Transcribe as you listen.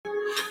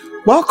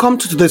Welcome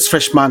to today's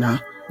Fresh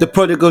Manna, the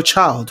Prodigal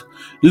Child,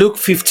 Luke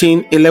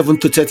 15:11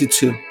 to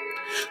 32.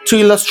 To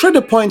illustrate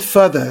the point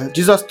further,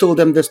 Jesus told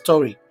them the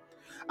story.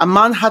 A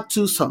man had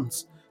two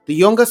sons. The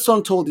younger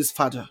son told his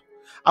father,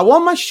 "I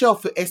want my share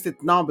of your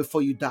estate now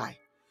before you die."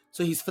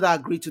 So his father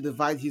agreed to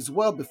divide his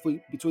wealth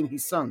between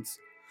his sons.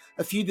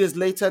 A few days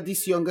later,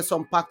 this younger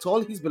son packed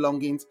all his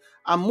belongings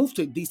and moved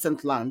to a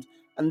distant land,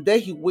 and there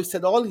he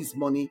wasted all his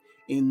money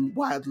in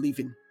wild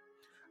living.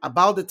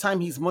 About the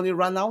time his money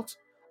ran out,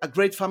 a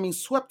great famine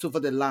swept over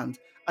the land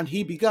and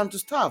he began to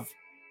starve.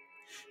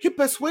 He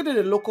persuaded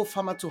a local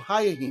farmer to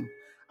hire him,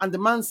 and the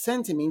man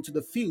sent him into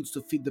the fields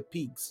to feed the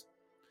pigs.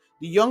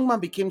 The young man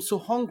became so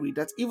hungry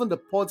that even the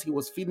pods he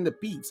was feeding the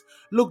pigs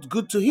looked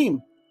good to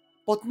him,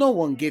 but no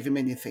one gave him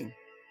anything.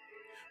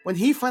 When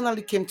he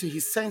finally came to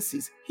his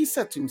senses, he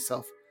said to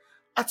himself,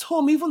 "At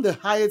home, even the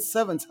hired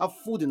servants have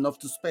food enough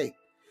to spare,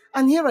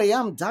 and here I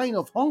am dying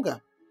of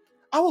hunger.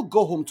 I will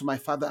go home to my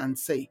father and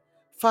say,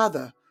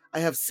 'Father, I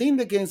have sinned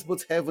against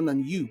both heaven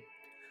and you,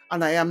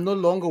 and I am no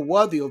longer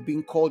worthy of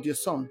being called your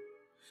son.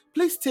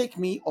 Please take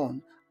me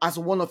on as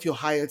one of your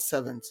hired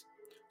servants.'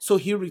 So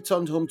he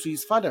returned home to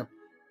his father.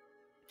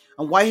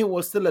 And while he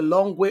was still a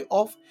long way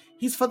off,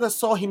 his father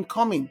saw him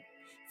coming.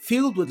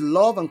 Filled with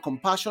love and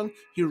compassion,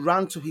 he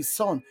ran to his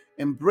son,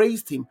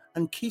 embraced him,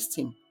 and kissed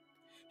him.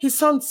 His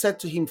son said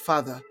to him,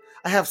 'Father,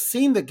 I have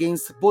sinned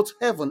against both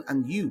heaven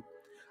and you,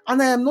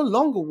 and I am no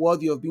longer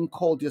worthy of being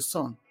called your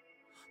son.'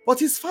 But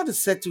his father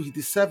said to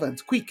the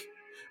servant, 'Quick,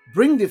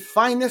 bring the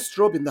finest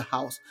robe in the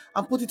house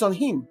and put it on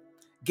him.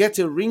 Get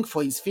a ring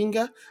for his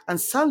finger and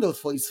sandals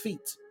for his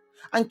feet.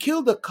 And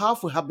kill the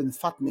calf we have been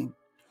fattening.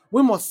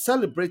 We must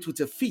celebrate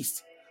with a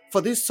feast, for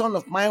this son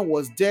of mine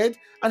was dead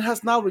and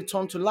has now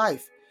returned to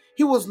life.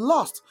 He was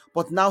lost,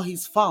 but now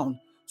he's found.'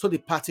 So the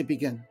party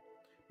began.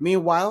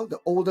 Meanwhile, the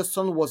older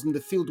son was in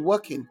the field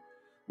working.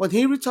 When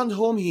he returned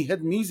home, he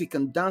heard music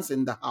and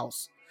dancing in the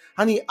house.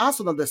 And he asked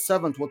another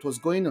servant what was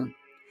going on.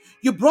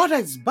 'Your brother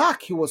is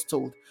back,' he was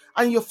told,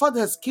 'and your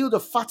father has killed a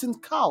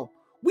fattened cow.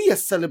 We are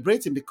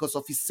celebrating because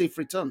of his safe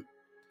return.'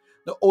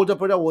 The older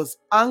brother was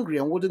angry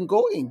and wouldn't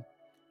go in.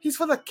 His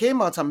father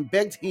came out and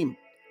begged him,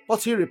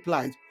 but he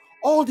replied,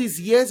 'All these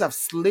years I've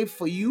slaved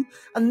for you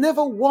and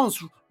never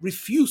once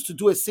refused to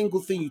do a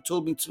single thing you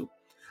told me to.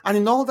 And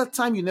in all that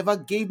time you never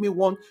gave me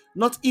one,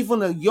 not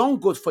even a young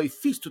goat for a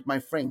feast with my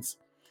friends.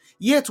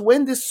 Yet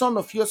when this son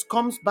of yours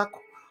comes back,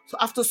 so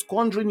after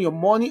squandering your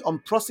money on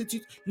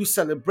prostitutes, you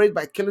celebrate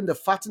by killing the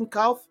fattened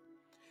calf?'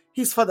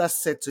 His father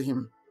said to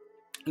him,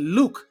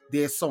 'Look,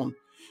 dear son,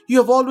 you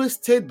have always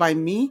stayed by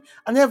me,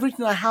 and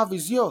everything I have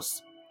is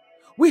yours.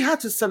 We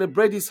had to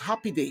celebrate this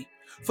happy day,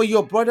 for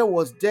your brother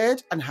was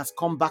dead and has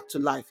come back to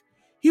life.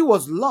 He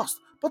was lost,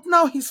 but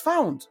now he's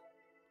found.'"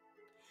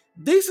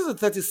 This is the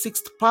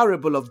 36th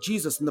parable of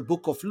Jesus in the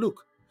book of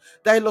Luke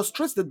that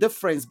illustrates the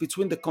difference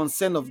between the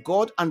concern of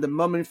God and the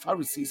murmuring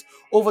Pharisees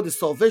over the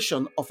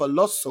salvation of a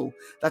lost soul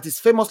that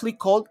is famously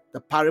called the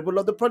parable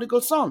of the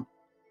prodigal son.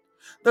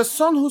 The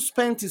son who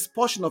spent his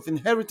portion of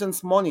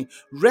inheritance money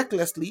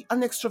recklessly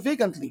and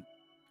extravagantly.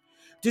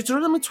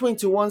 Deuteronomy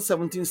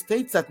 21:17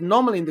 states that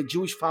normally in the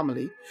Jewish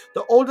family,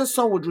 the older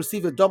son would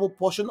receive a double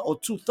portion or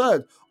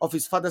two-thirds of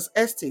his father's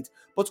estate,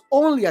 but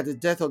only at the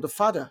death of the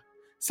father.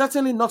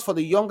 Certainly not for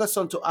the younger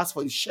son to ask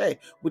for his share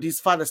with his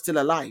father still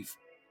alive.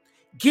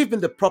 "Give me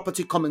the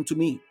property coming to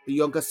me." The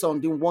younger son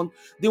didn't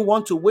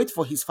want to wait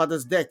for his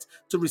father's death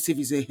to receive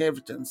his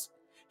inheritance.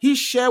 His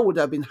share would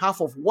have been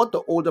half of what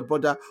the older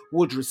brother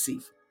would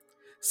receive.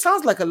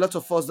 Sounds like a lot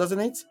of us, doesn't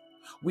it?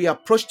 We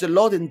approach the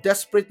Lord in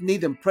desperate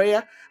need and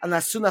prayer, and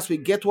as soon as we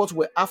get what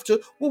we're after,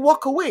 we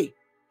walk away.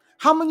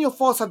 How many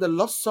of us are the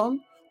lost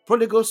son, or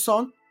prodigal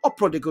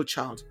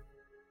child?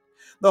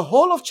 The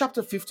whole of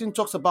chapter 15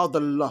 talks about the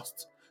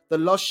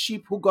lost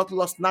sheep who got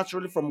lost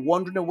naturally from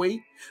wandering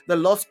away, the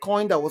lost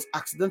coin that was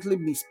accidentally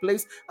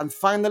misplaced, and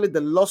finally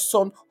the lost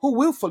son who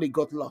willfully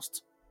got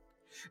lost.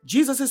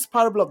 Jesus'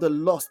 parable of the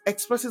lost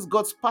expresses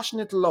God's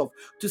passionate love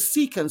to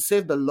seek and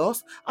save the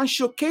lost and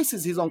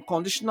showcases his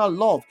unconditional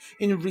love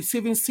in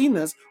receiving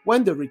sinners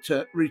when they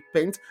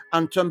repent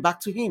and turn back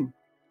to him.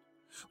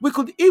 We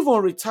could even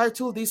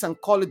retitle this and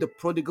call it the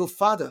prodigal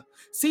father,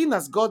 seeing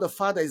as God the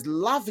Father is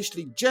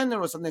lavishly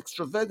generous and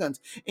extravagant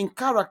in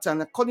character,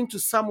 and according to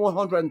Psalm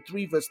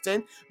 103 verse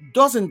 10,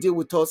 doesn't deal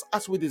with us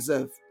as we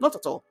deserve. Not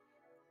at all.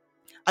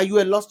 Are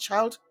you a lost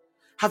child?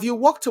 Have you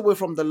walked away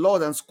from the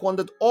Lord and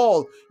squandered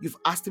all you've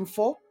asked him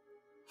for?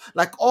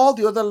 Like all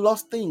the other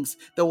lost things,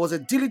 there was a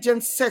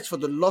diligent search for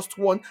the lost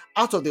one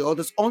out of the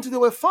others until they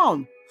were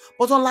found.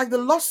 But unlike the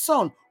lost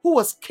son, who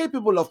was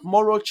capable of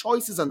moral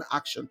choices and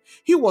action,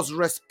 he was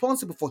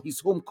responsible for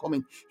his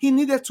homecoming. He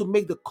needed to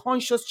make the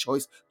conscious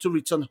choice to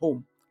return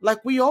home,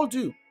 like we all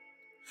do.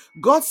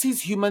 God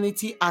sees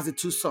humanity as the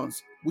two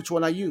sons. Which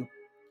one are you?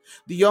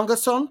 The younger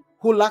son,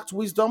 who lacked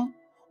wisdom,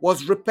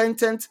 was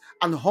repentant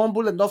and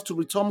humble enough to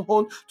return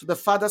home to the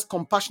father's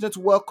compassionate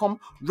welcome,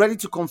 ready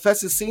to confess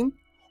his sin?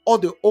 Or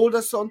the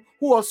older son,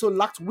 who also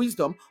lacked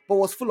wisdom but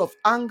was full of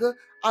anger,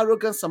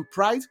 arrogance, and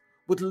pride,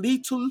 with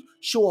little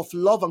show of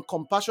love and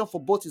compassion for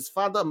both his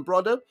father and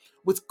brother,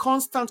 with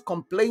constant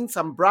complaints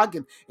and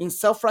bragging in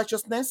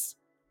self-righteousness?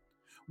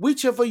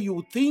 Whichever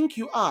you think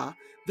you are,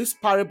 this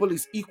parable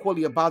is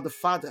equally about the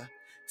Father,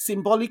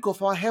 symbolic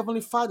of our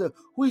Heavenly Father,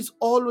 who is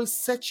always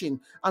searching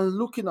and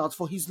looking out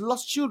for his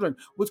lost children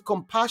with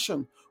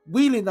compassion,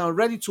 willing and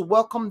ready to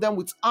welcome them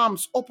with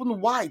arms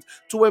open wide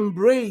to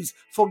embrace,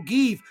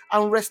 forgive,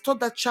 and restore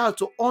that child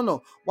to honor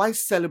while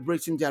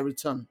celebrating their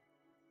return.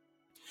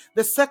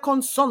 The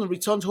second son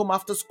returned home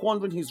after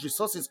squandering his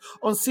resources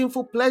on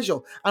sinful pleasure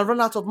and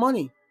ran out of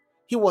money.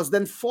 He was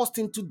then forced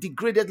into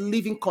degraded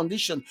living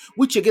condition,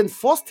 which again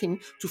forced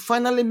him to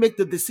finally make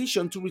the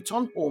decision to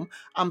return home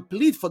and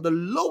plead for the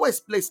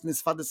lowest place in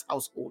his father's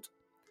household.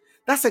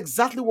 That's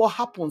exactly what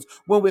happens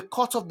when we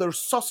cut off the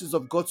resources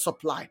of God's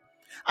supply.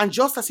 And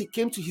just as he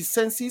came to his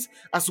senses,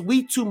 as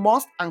we too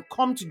must, and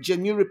come to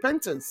genuine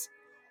repentance.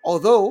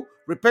 Although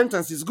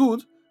repentance is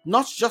good,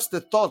 not just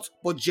the thought,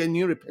 but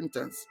genuine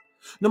repentance.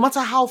 No matter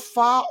how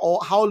far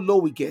or how low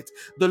we get,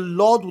 the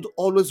Lord would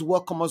always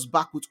welcome us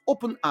back with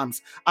open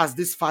arms, as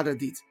this father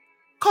did.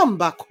 Come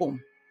back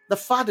home. The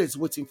Father is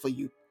waiting for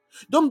you.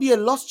 Don't be a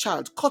lost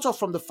child, cut off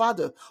from the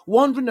Father,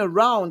 wandering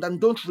around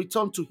and don't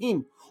return to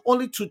him,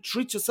 only to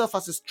treat yourself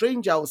as a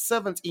stranger or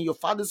servant in your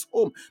Father's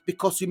home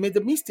because you made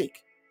a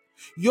mistake.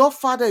 Your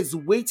Father is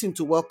waiting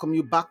to welcome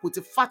you back with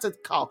a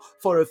fatted cow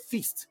for a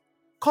feast.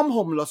 Come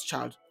home, lost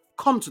child.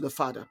 Come to the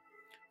Father.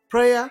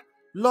 Prayer: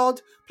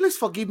 Lord, please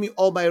forgive me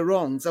all my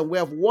wrongs, and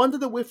where I've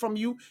wandered away from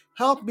you,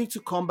 help me to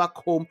come back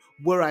home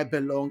where I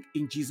belong,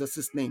 in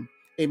Jesus' name.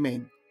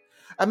 Amen.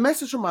 A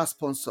message from our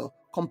sponsor,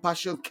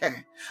 Compassion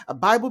Care, a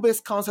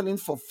Bible-based counseling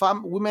for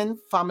women,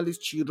 families,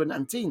 children,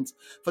 and teens.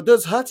 For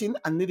those hurting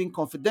and needing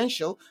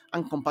confidential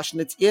and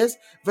compassionate ears,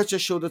 virtual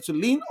shoulder to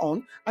lean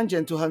on, and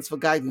gentle hands for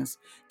guidance.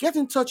 Get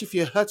in touch if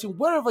you're hurting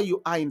wherever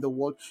you are in the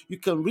world. You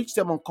can reach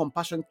them on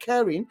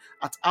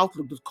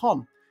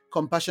compassioncaring@outlook.com.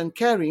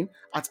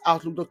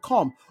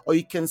 compassioncaring@outlook.com, or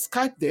you can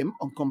Skype them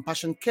on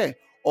Compassion Care,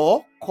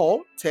 or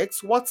call,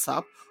 text,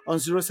 WhatsApp on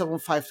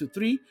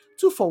 07523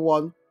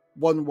 241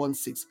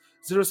 116.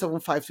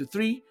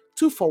 07523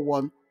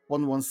 241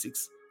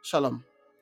 116. Shalom.